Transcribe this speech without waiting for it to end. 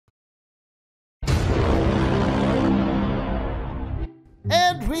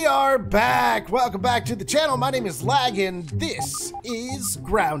And we are back. Welcome back to the channel. My name is Lag and this is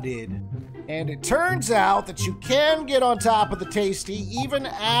Grounded. And it turns out that you can get on top of the Tasty even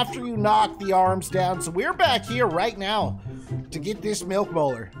after you knock the arms down. So we're back here right now to get this milk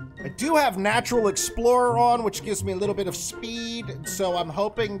molar. I do have Natural Explorer on, which gives me a little bit of speed. So I'm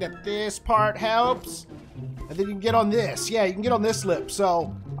hoping that this part helps. And then you can get on this. Yeah, you can get on this lip.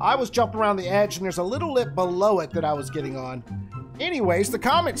 So I was jumping around the edge and there's a little lip below it that I was getting on. Anyways, the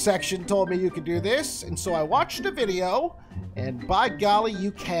comment section told me you could do this, and so I watched a video, and by golly,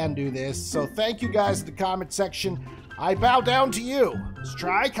 you can do this. So thank you guys in the comment section. I bow down to you. Let's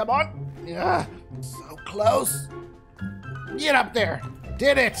try, come on. Yeah, so close. Get up there.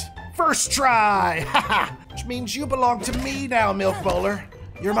 Did it. First try. Haha. Which means you belong to me now, Milk Bowler.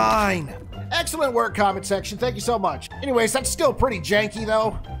 You're mine. Excellent work, comment section. Thank you so much. Anyways, that's still pretty janky,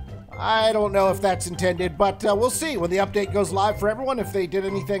 though. I don't know if that's intended, but we'll see when the update goes live for everyone if they did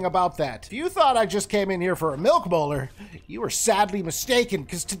anything about that. If you thought I just came in here for a milk bowler, you were sadly mistaken,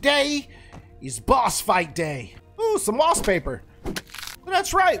 because today is boss fight day. Ooh, some wasp paper.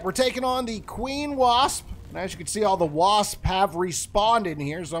 That's right, we're taking on the Queen Wasp. And as you can see, all the wasps have respawned in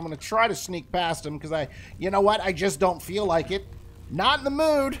here, so I'm going to try to sneak past them, because you know what, I just don't feel like it. Not in the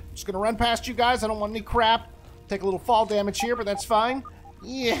mood. Just going to run past you guys. I don't want any crap. Take a little fall damage here, but that's fine.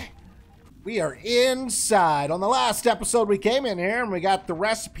 Yeah. We are inside. On the last episode, we came in here and we got the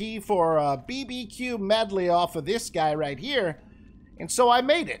recipe for a BBQ medley off of this guy right here. And so I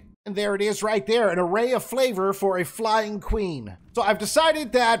made it. And there it is right there, an array of flavor for a flying queen. So I've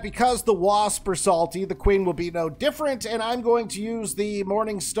decided that because the wasps are salty, the queen will be no different, and I'm going to use the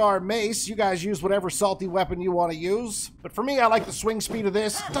Morningstar Mace. You guys use whatever salty weapon you want to use. But for me, I like the swing speed of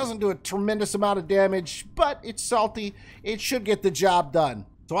this. It doesn't do a tremendous amount of damage, but it's salty. It should get the job done.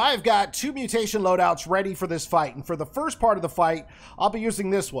 So I've got 2 mutation loadouts ready for this fight, and for the first part of the fight, I'll be using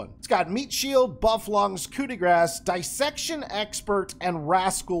this one. It's got Meat Shield, Buff Lungs, Coup de Grace, Dissection Expert, and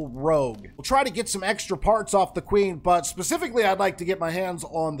Rascal Rogue. We'll try to get some extra parts off the queen, but specifically I'd like to get my hands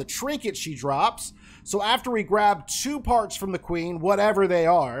on the trinket she drops. So after we grab 2 parts from the queen, whatever they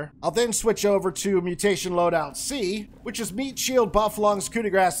are, I'll then switch over to Mutation Loadout C, which is Meat Shield, Buff Lungs, Coup de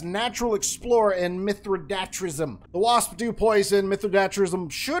Grace, Natural Explorer, and Mithridatism. The wasps do poison.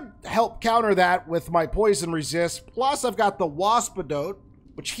 Mithridatism should help counter that with my poison resist. Plus, I've got the Waspidote,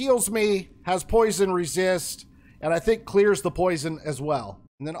 which heals me, has poison resist, and I think clears the poison as well.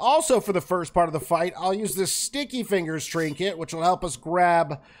 And then also for the first part of the fight, I'll use this Sticky Fingers trinket, which will help us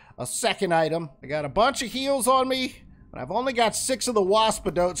grab a second item. I got a bunch of heals on me, and I've only got 6 of the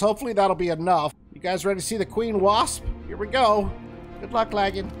Waspidotes. Hopefully that'll be enough. You guys ready to see the Queen Wasp? Here we go. Good luck,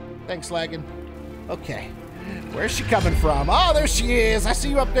 Laggin. Thanks, Laggin. Okay. Where's she coming from? Oh, there she is. I see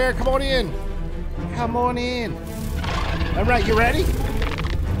you up there. Come on in. Come on in. All right, you ready?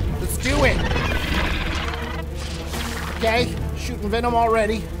 Let's do it. Okay. Shooting venom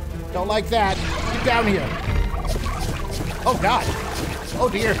already. Don't like that. Get down here. Oh, God. Oh,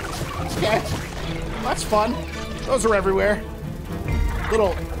 dear. Okay. Well, that's fun. Those are everywhere.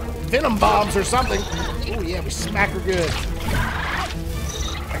 Little venom bombs or something. Oh, yeah, we smack her good.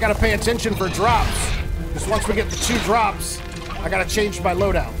 I gotta pay attention for drops. Because once we get the 2 drops, I gotta change my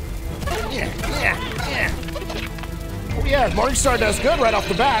loadout. Yeah. Oh, yeah, Morningstar does good right off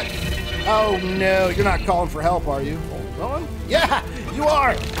the bat. Oh, no, you're not calling for help, are you? Hold on. Yeah, you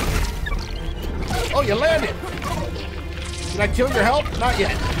are. Oh, you landed. Did I kill your help? Not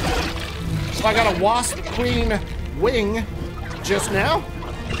yet. So I got a Wasp Queen wing just now.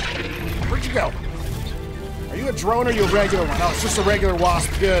 Where'd you go? Are you a drone or are you a regular one? Oh, it's just a regular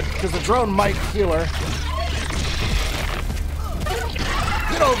wasp. Good, because the drone might heal her.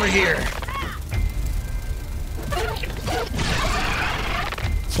 Get over here.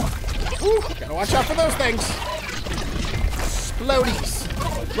 Ooh, gotta watch out for those things.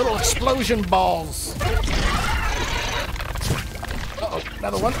 Explodies. Little explosion balls. Uh-oh,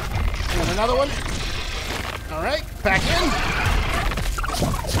 another one. And another one. All right, back in.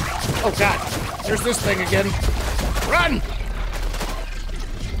 Oh, God. There's this thing again. Run!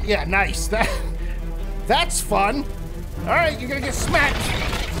 Yeah, nice. That's fun. All right, you're gonna get smacked.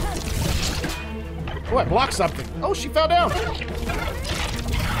 Oh, I blocked something. Oh, she fell down.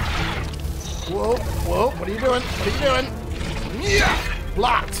 Whoa, whoa, what are you doing? What are you doing? Yeah,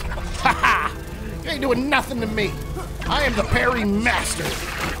 blocked. Haha, you ain't doing nothing to me. I am the parry master.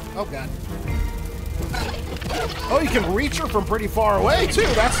 Oh, God. Oh, you can reach her from pretty far away, too.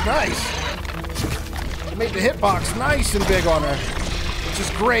 That's nice. Made the hitbox nice and big on her, which is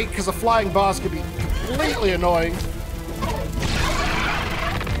great because a flying boss could be completely annoying.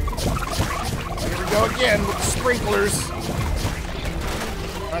 Here we go again with the sprinklers.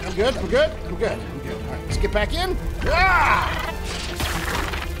 right, I'm good. I'm good. I'm good. I'm good. All right, let's get back in. Ah!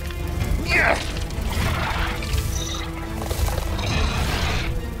 Yeah.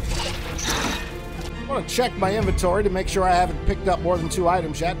 I want to check my inventory to make sure I haven't picked up more than 2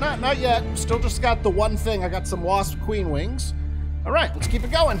 items yet. Not yet. Still just got the one thing. I got some Wasp Queen wings. All right, let's keep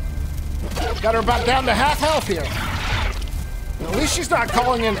it going. Got her about down to half health here. At least she's not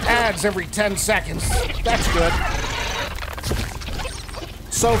calling in ads every 10 seconds. That's good.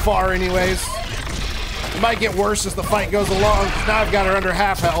 So far, anyways. It might get worse as the fight goes along, because now I've got her under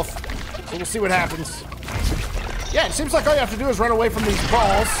half health. So we'll see what happens. Yeah, it seems like all you have to do is run away from these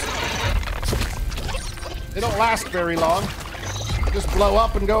balls. They don't last very long. They just blow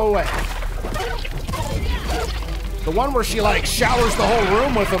up and go away. The one where she, like, showers the whole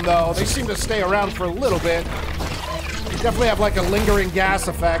room with them, though, they seem to stay around for a little bit. They definitely have, like, a lingering gas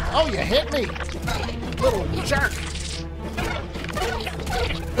effect. Oh, you hit me! Little jerk!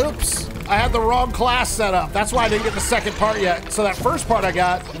 Oops. I had the wrong class set up. That's why I didn't get the second part yet. So that first part I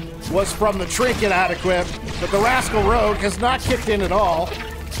got was from the trinket I had equipped, but the Rascal Rogue has not kicked in at all.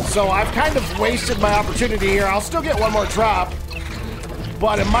 So I've kind of wasted my opportunity here. I'll still get one more drop,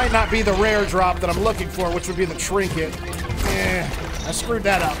 but it might not be the rare drop that I'm looking for, which would be the trinket. I screwed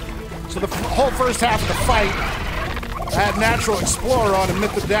that up. So the whole first half of the fight, I had Natural Explorer on and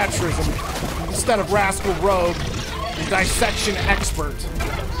Mythodatrism instead of Rascal Rogue and Dissection Expert.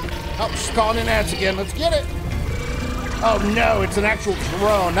 Oh, she's calling in ads again. Let's get it. Oh no, it's an actual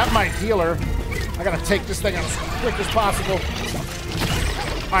drone. That might heal her. I gotta take this thing out as quick as possible.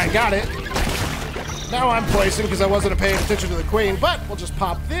 I got it. Now I'm poisoned because I wasn't paying attention to the queen, but we'll just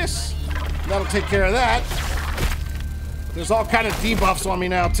pop this. That'll take care of that. There's all kind of debuffs on me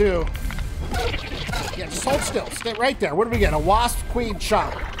now, too. Yeah, just hold still. Stay right there. What do we get? A Wasp Queen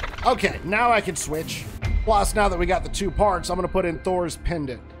Chop. Okay, now I can switch. Plus, now that we got the 2 parts, I'm going to put in Thor's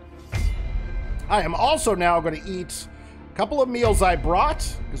Pendant. I am also now going to eat a couple of meals I brought,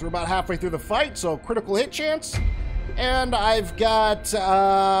 because we're about halfway through the fight, so critical hit chance. And I've got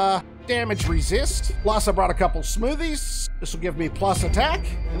damage resist. Plus, I brought a couple smoothies. This will give me plus attack,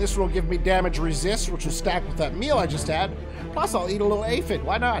 and this will give me damage resist, which will stack with that meal I just had. Plus, I'll eat a little aphid.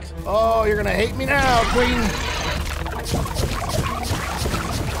 Why not? Oh, you're gonna hate me now, Queen.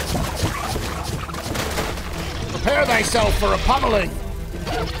 Prepare thyself for a pummeling.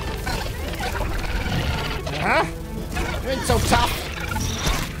 Huh? You ain't so tough.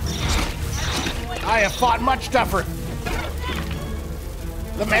 I have fought much tougher.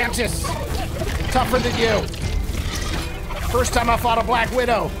 The Mantis, tougher than you. First time I fought a Black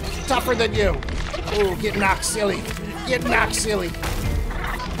Widow, tougher than you. Ooh, get knocked silly. Get knocked silly.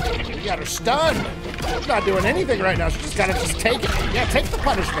 You got her stunned. She's not doing anything right now. She just gotta just take it. Yeah, take the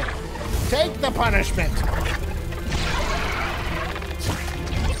punishment. Take the punishment.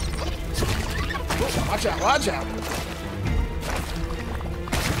 Ooh, watch out, watch out.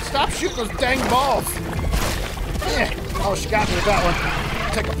 Stop shooting those dang balls. Yeah. Oh, she got me with that one.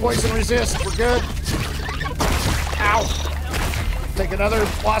 Take a poison resist. We're good. Ow. Take another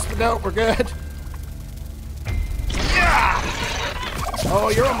Wasp Note. We're good. Yeah.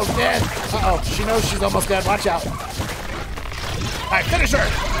 Oh, you're almost dead. Uh-oh. She knows she's almost dead. Watch out. All right, finish her.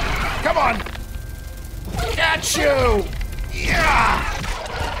 Come on. Got you. Yeah.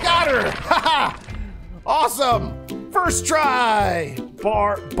 Got her. Haha. Awesome. First try.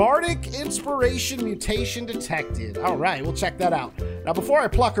 Bardic Inspiration Mutation detected. All right, we'll check that out. Now, before I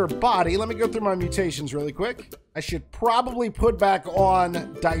pluck her body, let me go through my mutations really quick. I should probably put back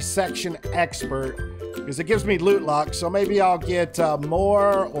on Dissection Expert because it gives me loot luck, so maybe I'll get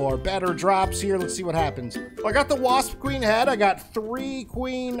more or better drops here. Let's see what happens. Well, I got the Wasp Queen head. I got 3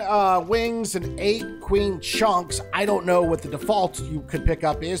 Queen wings and 8 Queen chunks. I don't know what the default you could pick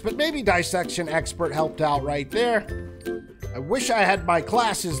up is, but maybe Dissection Expert helped out right there. I wish I had my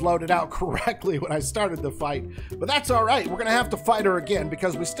classes loaded out correctly when I started the fight, but that's all right. We're gonna have to fight her again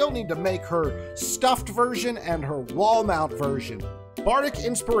because we still need to make her stuffed version and her wall mount version. Bardic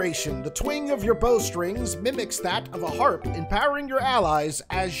Inspiration. The twang of your bowstrings mimics that of a harp, empowering your allies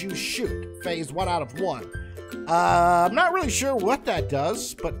as you shoot. Phase 1 out of 1. I'm not really sure what that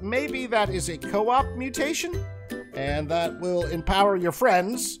does, but maybe that is a co-op mutation, and that will empower your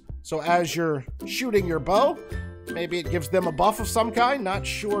friends. So as you're shooting your bow, maybe it gives them a buff of some kind. Not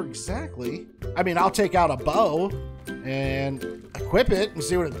sure exactly. I mean, I'll take out a bow and equip it and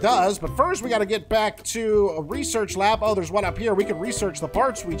see what it does. But first, we got to get back to a research lab. Oh, there's one up here. We can research the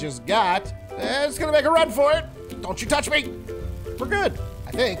parts we just got. It's going to make a run for it. Don't you touch me. We're good,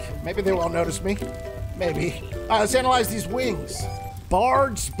 I think. Maybe they won't notice me. Maybe. All right, let's analyze these wings.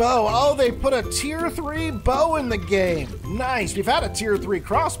 Bard's bow. Oh, they put a tier 3 bow in the game. Nice. We've had a tier 3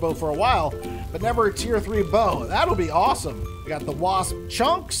 crossbow for a while, but never a tier 3 bow. That'll be awesome. We got the Wasp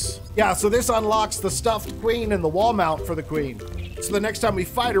chunks. Yeah, so this unlocks the stuffed queen and the wall mount for the queen. So the next time we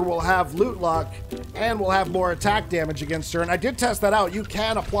fight her, we'll have loot luck and we'll have more attack damage against her. And I did test that out. You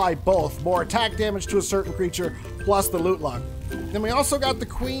can apply both. More attack damage to a certain creature plus the loot luck. Then we also got the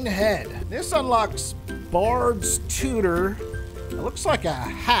queen head. This unlocks Bard's tutor. It looks like a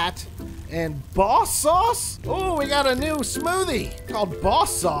hat. And boss sauce? Oh, we got a new smoothie called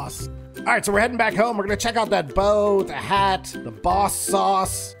boss sauce. All right, so we're heading back home. We're gonna check out that bow, the hat, the boss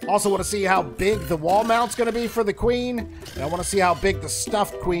sauce. Also wanna see how big the wall mount's gonna be for the queen. And I wanna see how big the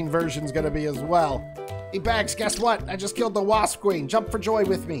stuffed queen version's gonna be as well. Hey, Bags, guess what? I just killed the Wasp queen. Jump for joy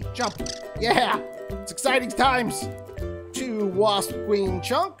with me. Jump. Yeah, it's exciting times. 2 Wasp queen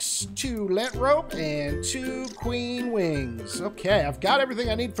chunks, 2 lint rope, and 2 queen wings. Okay, I've got everything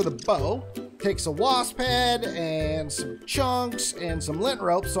I need for the bow. Takes a wasp head and some chunks and some lint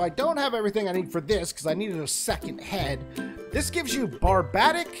rope, so I don't have everything I need for this because I needed a second head. This gives you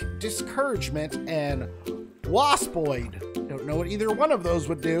Barbatic, Discouragement, and Waspoid. Don't know what either one of those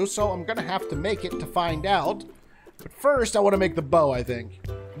would do, so I'm gonna have to make it to find out. But first, I want to make the bow, I think.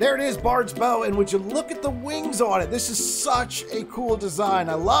 There it is, Bard's bow, and would you look at the wings on it? This is such a cool design.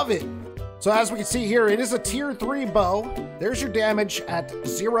 I love it. So as we can see here, it is a tier 3 bow. There's your damage at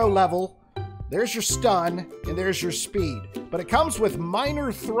 0 level. There's your stun, and there's your speed. But it comes with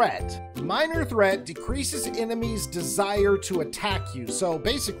minor threat. Minor threat decreases enemies' desire to attack you. So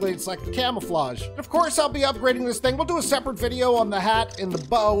basically, it's like camouflage. Of course, I'll be upgrading this thing. We'll do a separate video on the hat and the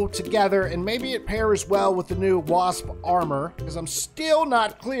bow together, and maybe it pairs well with the new Wasp armor, because I'm still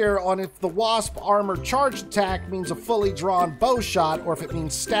not clear on if the Wasp armor charge attack means a fully drawn bow shot, or if it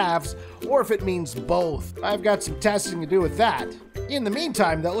means staves, or if it means both. I've got some testing to do with that. In the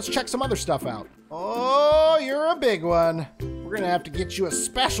meantime, though, let's check some other stuff out. Oh, you're a big one. We're gonna have to get you a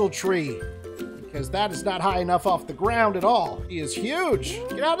special tree because that is not high enough off the ground at all. He is huge.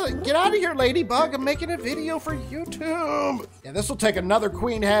 Get out of here, Ladybug. I'm making a video for YouTube. Yeah, this will take another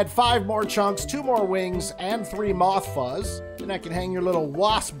queen head, 5 more chunks, 2 more wings, and 3 moth fuzz. Then I can hang your little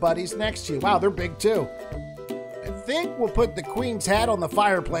wasp buddies next to you. Wow, they're big too. I think we'll put the queen's head on the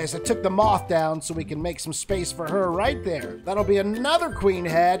fireplace. I took the moth down so we can make some space for her right there. That'll be another queen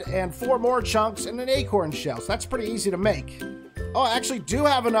head and 4 more chunks and an acorn shell. So that's pretty easy to make. Oh, I actually do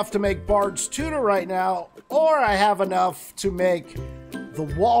have enough to make Bard's tutor right now, or I have enough to make the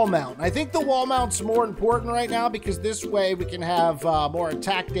wall mount. I think the wall mount's more important right now because this way we can have more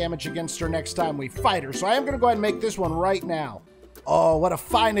attack damage against her next time we fight her. So I am going to go ahead and make this one right now. Oh, what a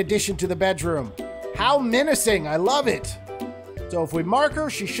fine addition to the bedroom. How menacing, I love it. So if we mark her,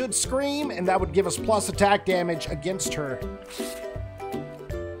 she should scream, and that would give us plus attack damage against her.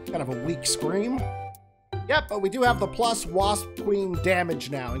 Kind of a weak scream. Yep, but we do have the plus Wasp Queen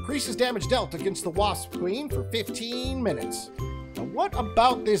damage now. Increases damage dealt against the Wasp Queen for 15 minutes. Now what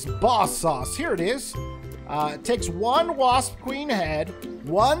about this boss sauce? Here it is. It takes 1 Wasp Queen head,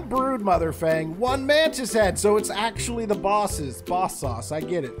 1 Broodmother Fang, 1 Mantis head, so it's actually the boss's boss sauce. I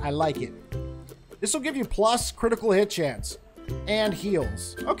get it. I like it. This will give you plus critical hit chance and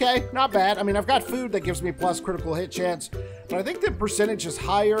heals. Okay, not bad. I mean, I've got food that gives me plus critical hit chance, but I think the percentage is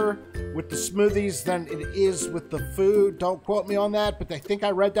higher with the smoothies than it is with the food. Don't quote me on that, but I think I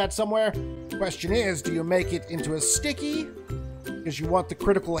read that somewhere. The question is, do you make it into a sticky because you want the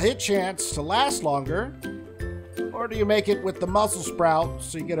critical hit chance to last longer? Or do you make it with the muscle sprout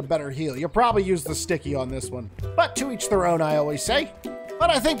so you get a better heal? You'll probably use the sticky on this one, but to each their own, I always say. But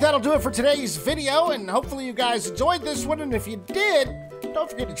I think that'll do it for today's video, and hopefully you guys enjoyed this one, and if you did, don't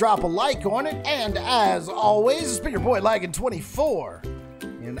forget to drop a like on it, and as always, it's been your boy Laggin24,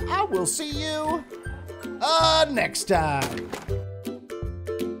 and I will see you next time.